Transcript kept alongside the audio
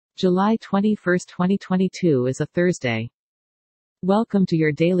July 21, 2022 is a Thursday. Welcome to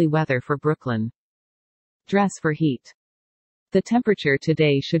your daily weather for Brooklyn. Dress for heat. The temperature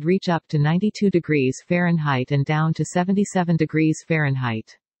today should reach up to 92 degrees Fahrenheit and down to 77 degrees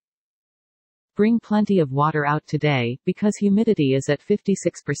Fahrenheit. Bring plenty of water out today, because humidity is at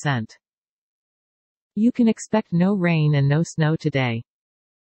 56%. You can expect no rain and no snow today.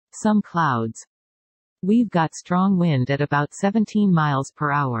 Some clouds. We've got strong wind at about 17 miles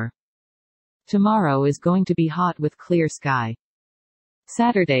per hour. Tomorrow is going to be hot with clear sky.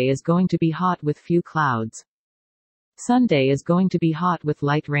 Saturday is going to be hot with few clouds. Sunday is going to be hot with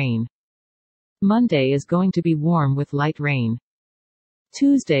light rain. Monday is going to be warm with light rain.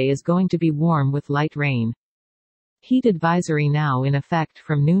 Tuesday is going to be warm with light rain. Heat advisory now in effect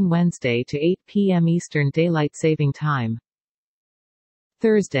from noon Wednesday to 8 p.m. Eastern Daylight Saving Time.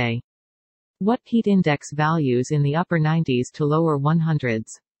 Thursday. What heat index values in the upper 90s to lower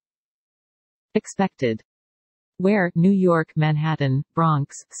 100s? Expected. Where? New York, Manhattan,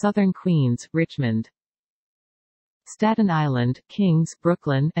 Bronx, Southern Queens, Richmond, Staten Island, Kings,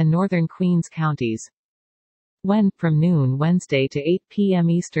 Brooklyn, and Northern Queens counties. When? From noon Wednesday to 8 p.m.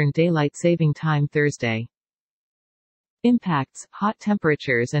 Eastern Daylight Saving Time Thursday. Impacts: hot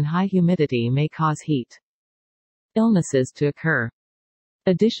temperatures and high humidity may cause heat illnesses to occur.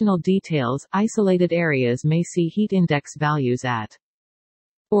 Additional details: isolated areas may see heat index values at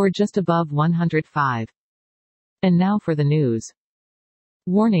or just above 105. And now for the news.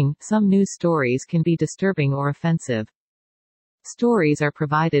 Warning: some news stories can be disturbing or offensive. Stories are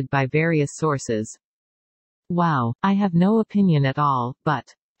provided by various sources. Wow, I have no opinion at all,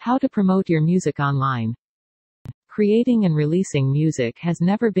 but how to promote your music online. Creating and releasing music has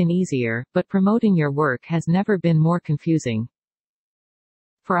never been easier, but promoting your work has never been more confusing.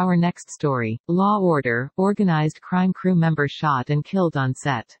 For our next story, Law Order, organized crime crew member shot and killed on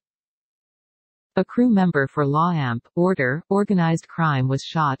set. A crew member for Law Order, organized crime was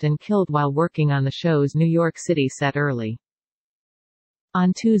shot and killed while working on the show's New York City set early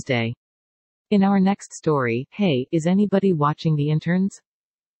on Tuesday. In our next story, hey, is anybody watching the Interns?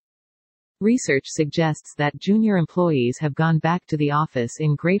 Research suggests that junior employees have gone back to the office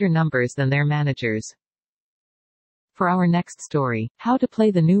in greater numbers than their managers. For our next story, how to play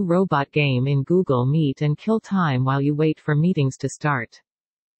the new robot game in Google Meet and kill time while you wait for meetings to start.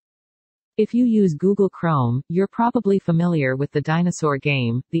 If you use Google Chrome, you're probably familiar with the dinosaur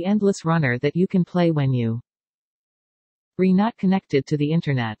game, the endless runner that you can play when you not connected to the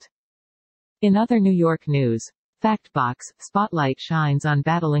internet. In other New York news, Factbox, spotlight shines on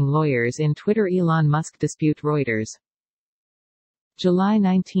battling lawyers in Twitter Elon Musk dispute Reuters. July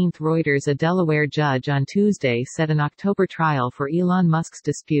 19, Reuters. A Delaware judge on Tuesday set an October trial for Elon Musk's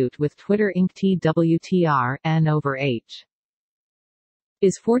dispute with Twitter Inc. TWTR, N over H.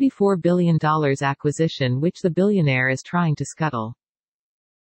 Is $44 billion acquisition which the billionaire is trying to scuttle.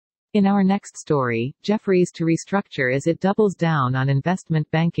 In our next story, Jefferies to restructure as it doubles down on investment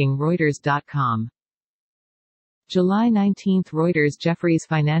banking. Reuters.com. July 19, Reuters. Jefferies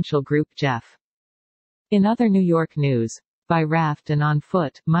Financial Group Jeff. In other New York news, by raft and on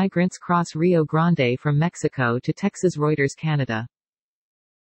foot, migrants cross Rio Grande from Mexico to Texas. Reuters Canada.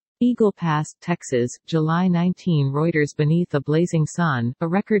 Eagle Pass, Texas, July 19. Reuters. Beneath a blazing sun, a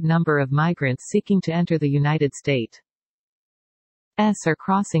record number of migrants seeking to enter the United States are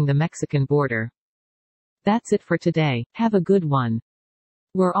crossing the Mexican border. That's it for today. Have a good one.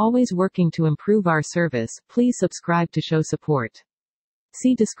 We're always working to improve our service. Please subscribe to show support.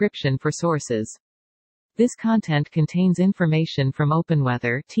 See description for sources. This content contains information from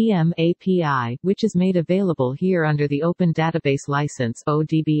OpenWeather (TM) API, which is made available here under the Open Database License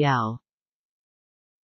 (ODBL).